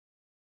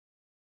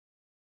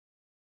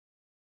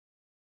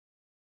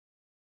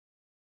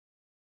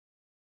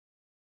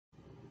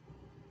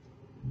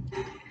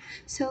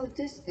So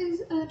this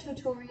is a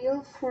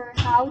tutorial for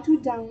how to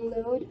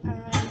download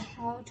and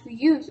how to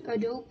use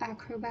Adobe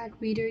Acrobat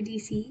Reader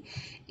DC.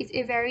 It's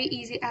a very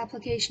easy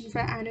application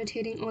for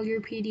annotating all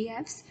your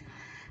PDFs.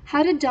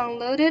 How to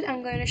download it,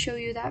 I'm going to show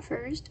you that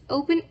first.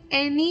 Open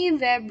any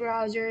web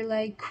browser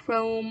like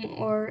Chrome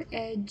or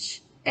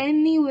Edge.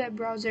 Any web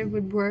browser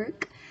would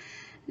work.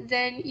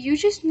 Then you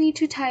just need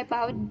to type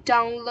out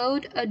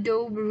download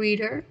Adobe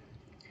Reader.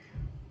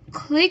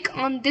 Click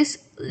on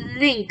this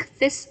link,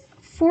 this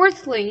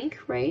fourth link,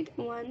 right?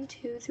 1,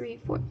 2, 3,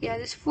 4. Yeah,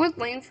 this fourth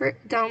link for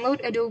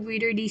download Adobe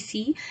Reader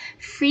DC,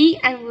 free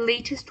and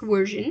latest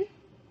version.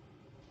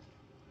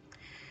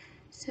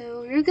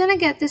 So you're gonna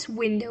get this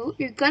window.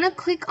 You're gonna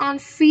click on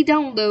free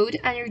download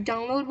and your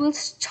download will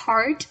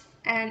start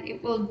and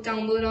it will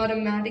download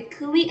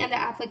automatically and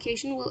the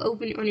application will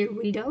open on your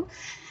window.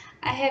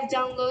 I have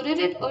downloaded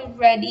it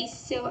already,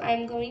 so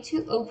I'm going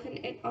to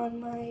open it on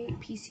my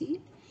PC.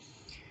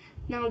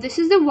 Now this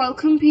is the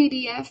welcome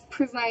PDF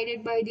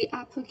provided by the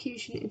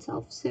application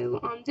itself. So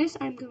on this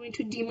I'm going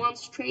to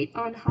demonstrate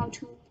on how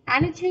to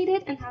annotate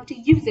it and how to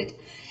use it.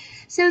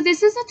 So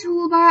this is a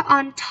toolbar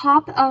on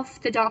top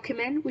of the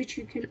document which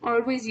you can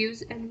always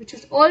use and which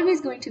is always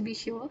going to be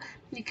here.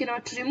 You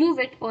cannot remove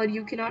it or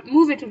you cannot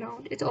move it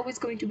around. It's always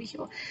going to be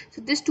here.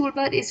 So this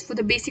toolbar is for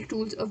the basic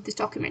tools of this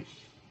document.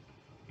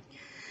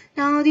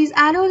 Now these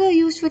arrows are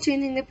used for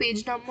changing the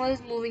page numbers,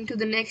 moving to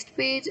the next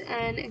page,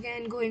 and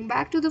again going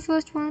back to the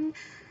first one.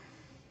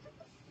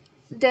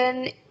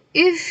 Then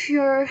if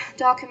your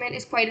document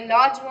is quite a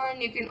large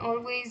one, you can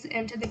always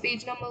enter the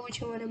page number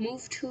which you want to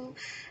move to,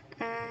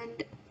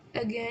 and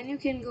again you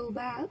can go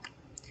back.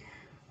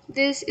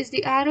 This is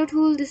the arrow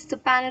tool, this is the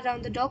pan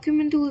around the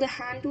document tool, the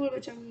hand tool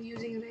which I'm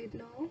using right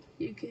now.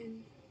 You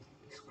can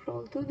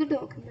scroll through the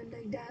document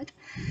like that.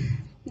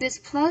 This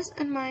plus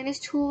and minus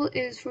tool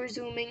is for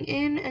zooming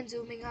in and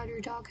zooming out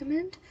your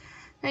document.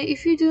 Now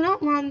if you do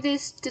not want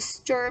this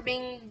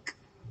disturbing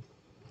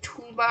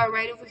toolbar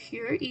right over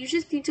here, you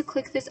just need to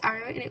click this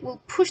arrow and it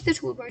will push the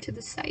toolbar to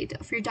the side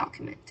of your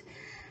document.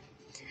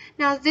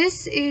 Now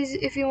this is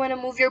if you want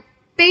to move your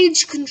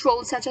page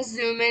controls such as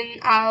zoom in,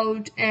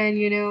 out,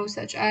 and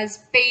such as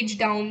page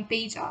down,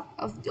 page up,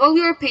 of all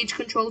your page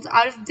controls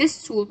out of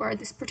this toolbar,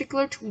 this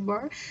particular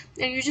toolbar,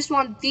 and you just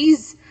want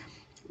these.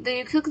 Then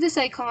you click this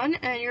icon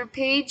and your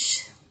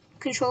page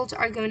controls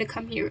are going to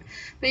come here.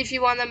 But if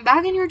you want them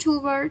back in your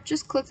toolbar,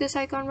 just click this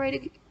icon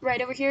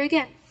right over here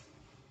again.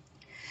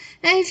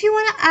 Now if you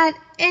want to add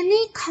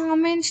any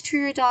comment to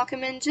your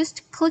document,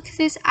 just click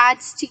this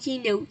add sticky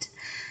note.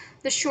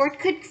 The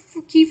shortcut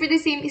key for the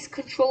same is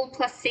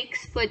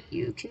Ctrl+6, but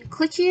you can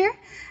click here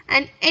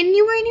and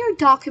anywhere in your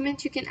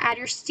document you can add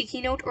your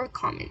sticky note or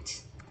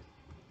comment.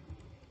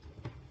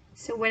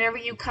 So whenever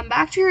you come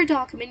back to your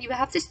document, you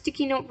have the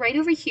sticky note right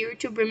over here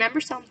to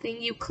remember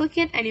something. You click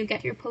it and you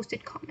get your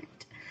posted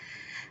comment.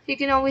 You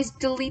can always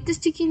delete the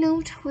sticky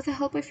note with the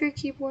help of your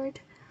keyboard.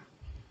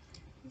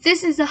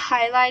 This is the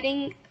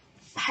highlighting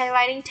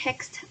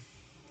text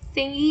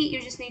thingy.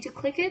 You just need to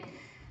click it.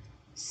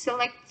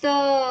 Select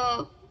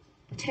the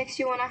text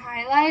you want to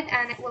highlight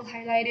and it will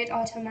highlight it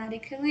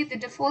automatically. The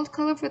default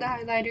color for the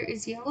highlighter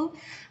is yellow,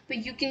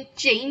 but you can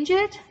change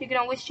it. You can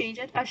always change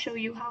it. I'll show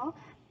you how.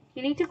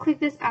 You need to click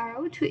this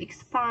arrow to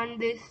expand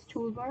this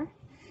toolbar.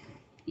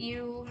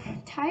 You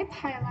type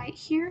highlight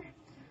here,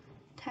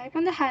 type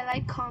on the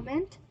highlight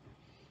comment.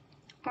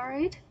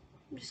 Alright,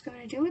 I'm just going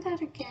to do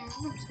that again,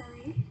 I'm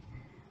sorry.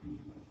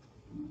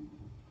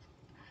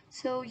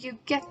 So you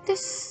get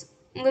this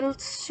little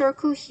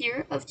circle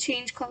here of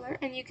change color,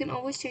 and you can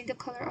always change the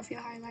color of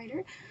your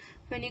highlighter.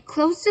 When you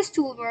close this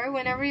toolbar,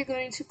 whenever you're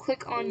going to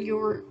click on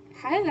your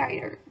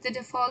highlighter, the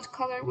default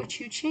color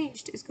which you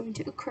changed is going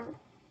to occur.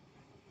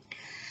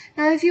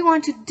 Now if you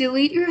want to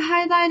delete your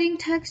highlighting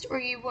text or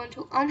you want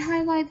to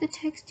unhighlight the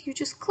text, you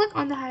just click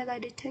on the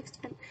highlighted text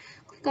and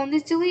click on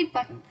this delete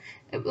button.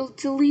 It will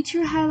delete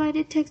your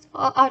highlighted text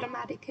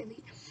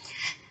automatically.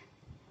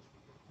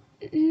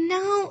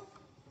 Now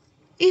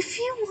if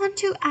you want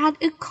to add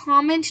a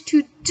comment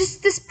to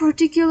just this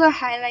particular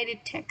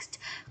highlighted text,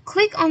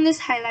 click on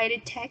this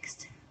highlighted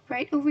text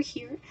right over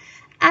here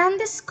and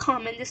this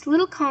comment, this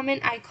little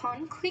comment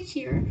icon, click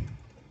here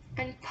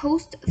and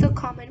post the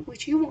comment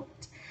which you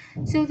want.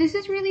 So this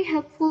is really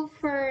helpful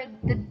for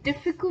the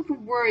difficult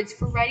words,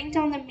 for writing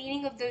down the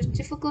meaning of those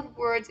difficult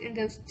words in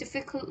those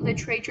difficult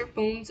literature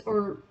poems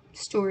or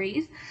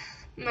stories.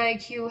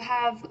 Like you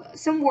have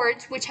some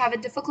words which have a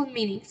difficult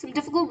meaning, some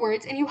difficult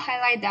words, and you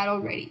highlight that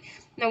already.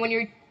 Now when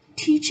you're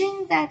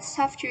teaching that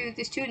stuff to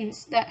the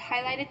students, that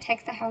highlighted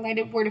text, the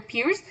highlighted word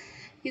appears,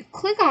 you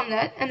click on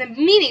that and the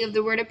meaning of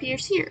the word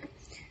appears here.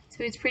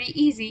 So it's pretty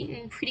easy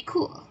and pretty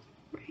cool,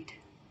 right?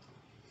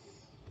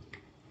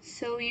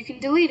 So you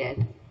can delete it.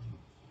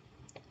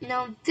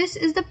 Now this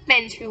is the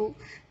pen tool.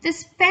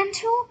 This pen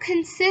tool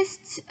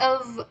consists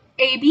of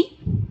AB,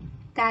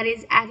 that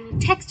is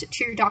adding text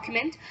to your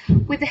document.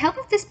 With the help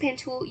of this pen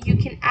tool, you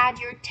can add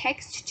your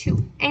text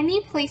to any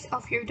place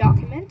of your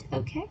document.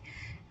 Okay,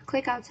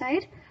 click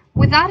outside.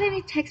 Without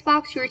any text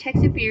box, your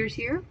text appears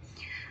here.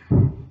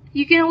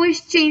 You can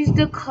always change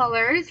the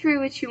color through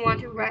which you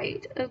want to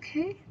write,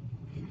 okay?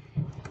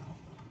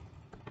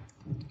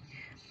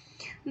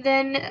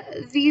 Then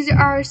these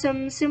are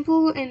some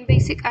simple and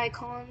basic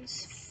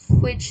icons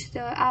which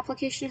the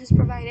application has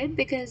provided,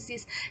 because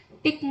these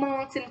tick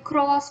marks and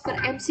cross for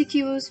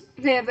MCQs,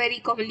 they are very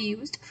commonly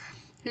used.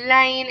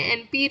 Line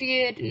and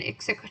period and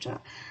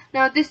etc.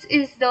 Now this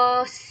is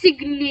the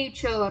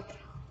signature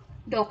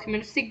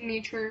document,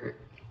 signature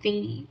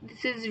thingy.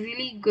 This is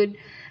really good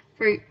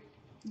for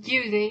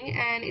using,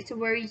 and it's a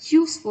very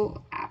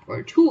useful app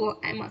or tool,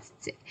 I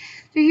must say.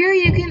 So here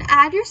you can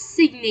add your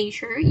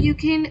signature, you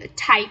can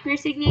type your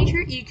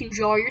signature, you can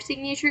draw your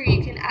signature,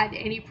 you can add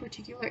any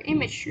particular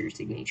image to your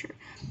signature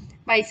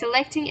by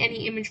selecting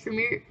any image from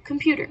your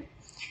computer.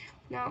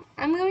 Now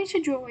I'm going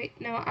to draw it.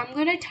 Now I'm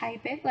going to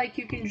type it. Like,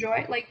 you can draw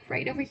it like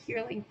right over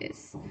here like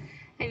this,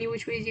 any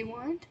which ways you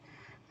want.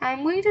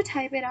 I'm going to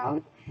type it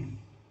out.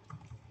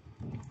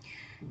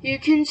 You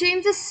can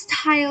change the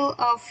style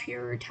of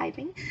your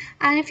typing,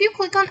 and if you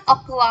click on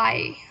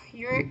apply,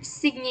 your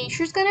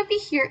signature is gonna be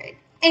here. At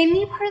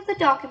any part of the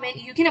document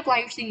you can apply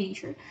your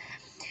signature.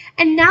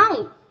 And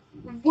now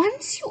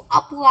once you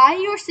apply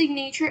your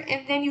signature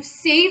and then you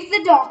save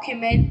the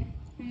document,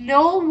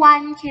 no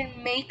one can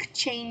make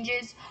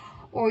changes,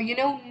 or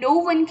no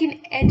one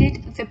can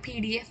edit the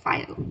PDF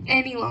file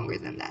any longer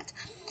than that.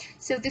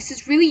 So this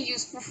is really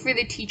useful for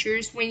the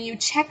teachers when you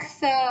check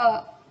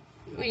the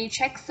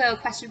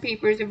question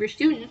papers of your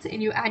students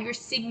and you add your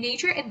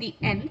signature at the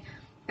end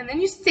and then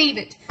you save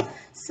it.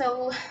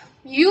 So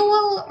you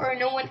will, or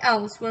no one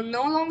else will,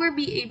 no longer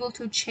be able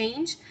to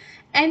change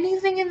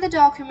anything in the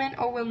document,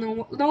 or will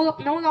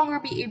no longer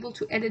be able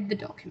to edit the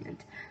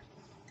document.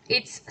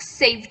 It's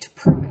saved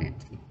permanent.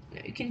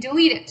 You can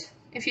delete it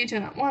if you do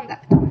not want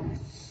that.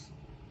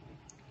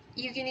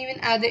 You can even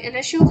add the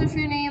initials of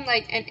your name,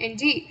 like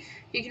NND.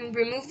 You can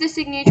remove the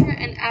signature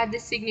and add the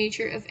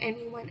signature of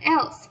anyone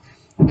else.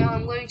 Now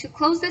I'm going to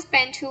close this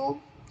pen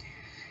tool.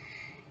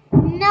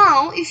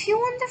 Now, if you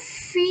want the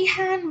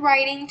freehand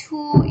writing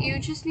tool, you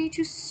just need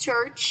to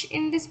search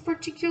in this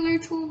particular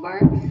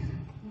toolbar,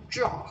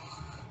 draw.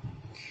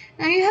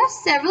 Now you have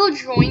several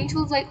drawing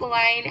tools like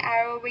line,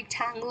 arrow,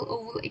 rectangle,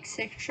 oval,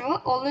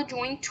 etc. All the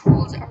drawing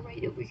tools are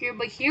right over here,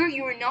 but here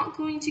you are not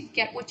going to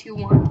get what you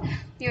want.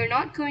 You're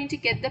not going to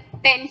get the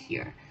pen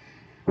here.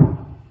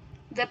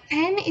 The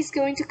pen is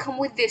going to come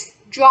with this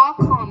draw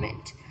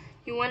comment.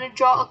 You want to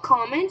draw a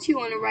comment, you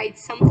want to write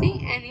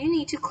something, and you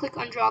need to click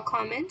on draw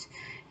comment.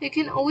 You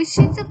can always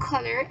change the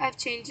color. I've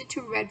changed it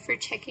to red for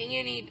checking.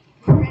 You need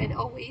red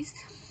always.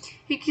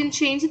 You can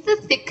change the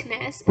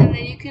thickness, and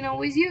then you can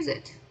always use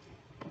it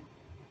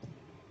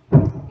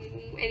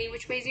any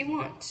which ways you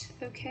want,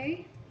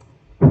 okay?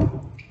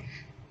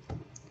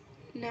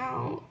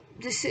 Now,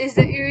 this is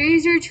the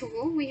eraser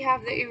tool. We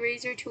have the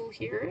eraser tool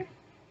here.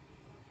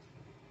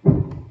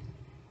 You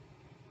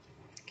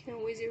can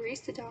always erase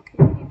the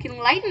document. You can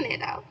lighten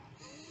it up.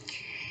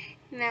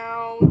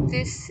 Now,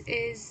 this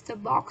is the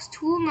box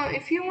tool. Now,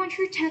 if you want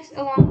your text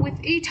along with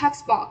a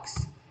text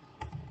box,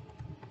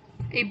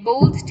 a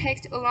bold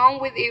text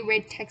along with a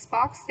red text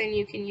box, then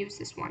you can use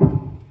this one.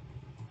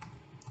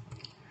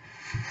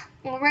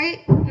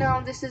 Alright, now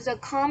this is a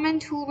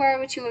comment toolbar,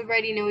 which you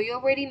already know. You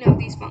already know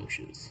these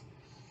functions.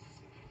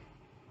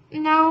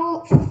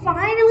 Now,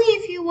 finally,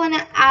 if you want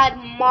to add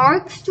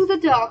marks to the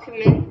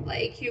document,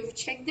 like you've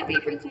checked the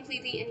paper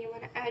completely and you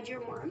want to add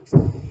your marks,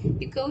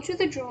 you go to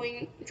the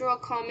draw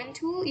comment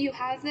tool, you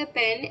have the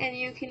pen, and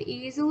you can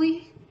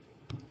easily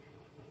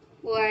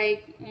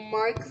like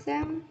mark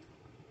them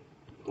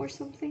or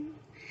something.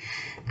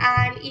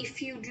 And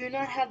if you do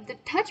not have the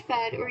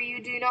touchpad, or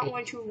you do not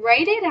want to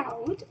write it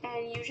out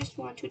and you just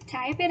want to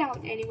type it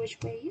out any which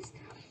ways,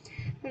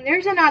 then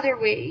there's another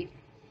way.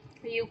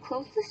 You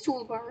close this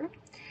toolbar,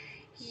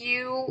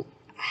 you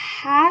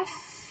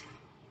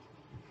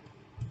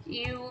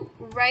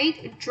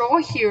draw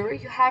here,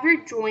 you have your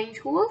drawing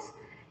tools,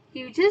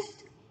 you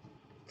just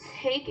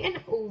take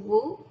an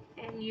oval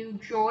and you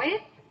draw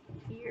it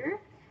here,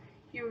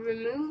 you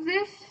remove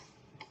this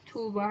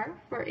toolbar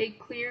for a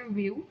clear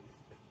view.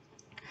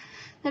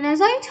 And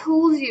as I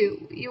told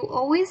you, you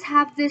always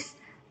have this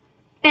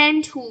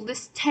pen tool,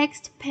 this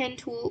text pen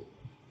tool.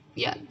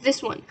 Yeah,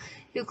 this one.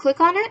 You click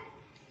on it,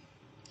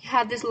 you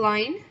have this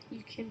line.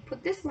 You can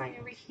put this line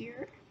over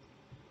here.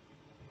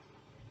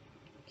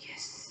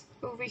 Yes,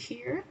 over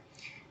here.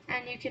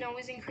 And you can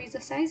always increase the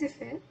size of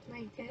it,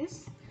 like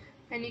this.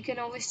 And you can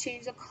always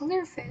change the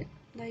color of it,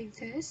 like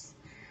this.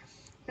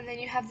 And then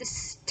you have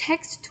this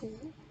text tool,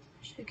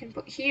 which you can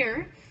put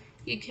here.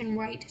 You can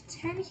write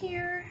 10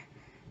 here.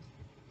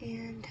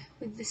 And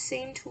with the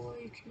same tool,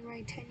 you can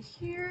write 10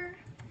 here.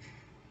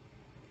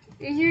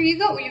 And here you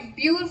go. You've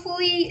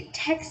beautifully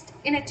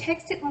in a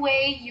texted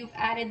way, you've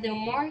added the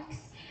marks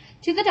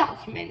to the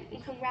document.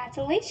 And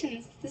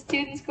congratulations, the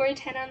student scored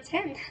 10 on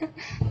 10.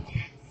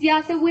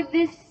 Yeah, so with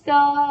this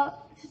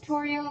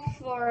tutorial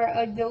for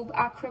Adobe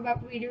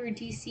Acrobat Reader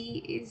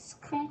DC is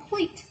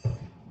complete.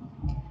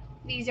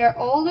 These are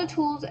all the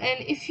tools,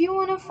 and if you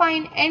want to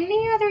find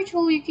any other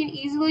tool, you can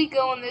easily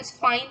go on this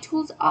Find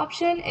Tools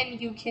option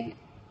and you can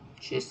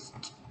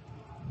just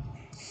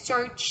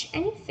search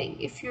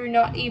anything. If you're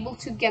not able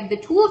to get the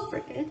tool for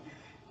it,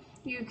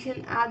 you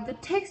can add the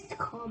text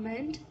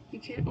comment.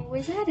 You can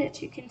always add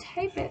it. You can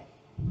type it.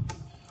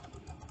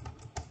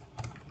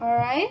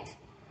 Alright?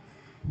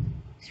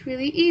 It's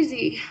really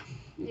easy.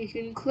 You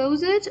can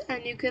close it,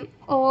 and you can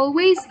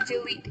always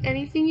delete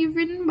anything you've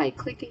written by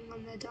clicking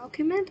on the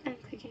document and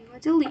clicking on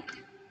delete.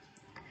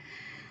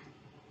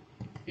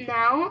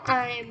 Now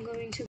I am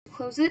going to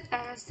close it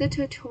as the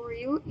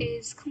tutorial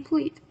is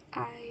complete.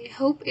 I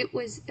hope it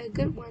was a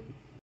good one.